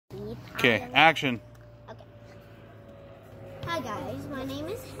me. Okay, action. Okay. Hi guys, my name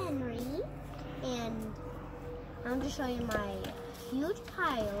is Henry, and I'm going to show you my huge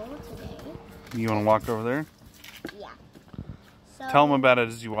pile today. You want to walk over there? Yeah. So, Tell them about it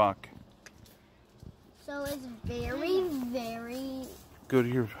as you walk. So it's very... Go to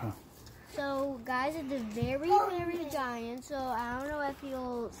your... So guys, it's very giant, so I don't know if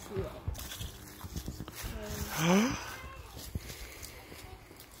you'll see it.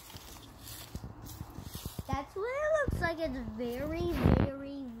 That's what it looks like. It's very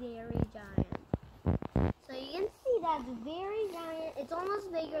giant. So you can see that's very giant. It's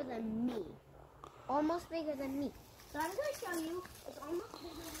almost bigger than me. Almost bigger than me. So I'm going to show you. It's almost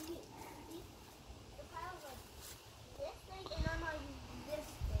bigger than me. See? The pile's like this big and I'm like this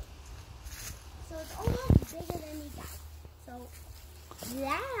big. So it's almost bigger than me guys. So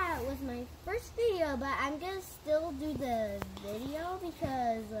that was my first video, but I'm going to still do the video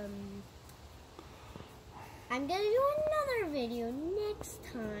because I'm going to do another video next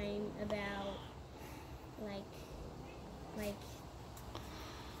time about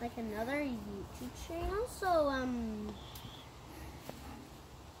like another YouTube channel. So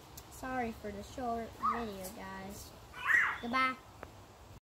sorry for the short video guys. Goodbye.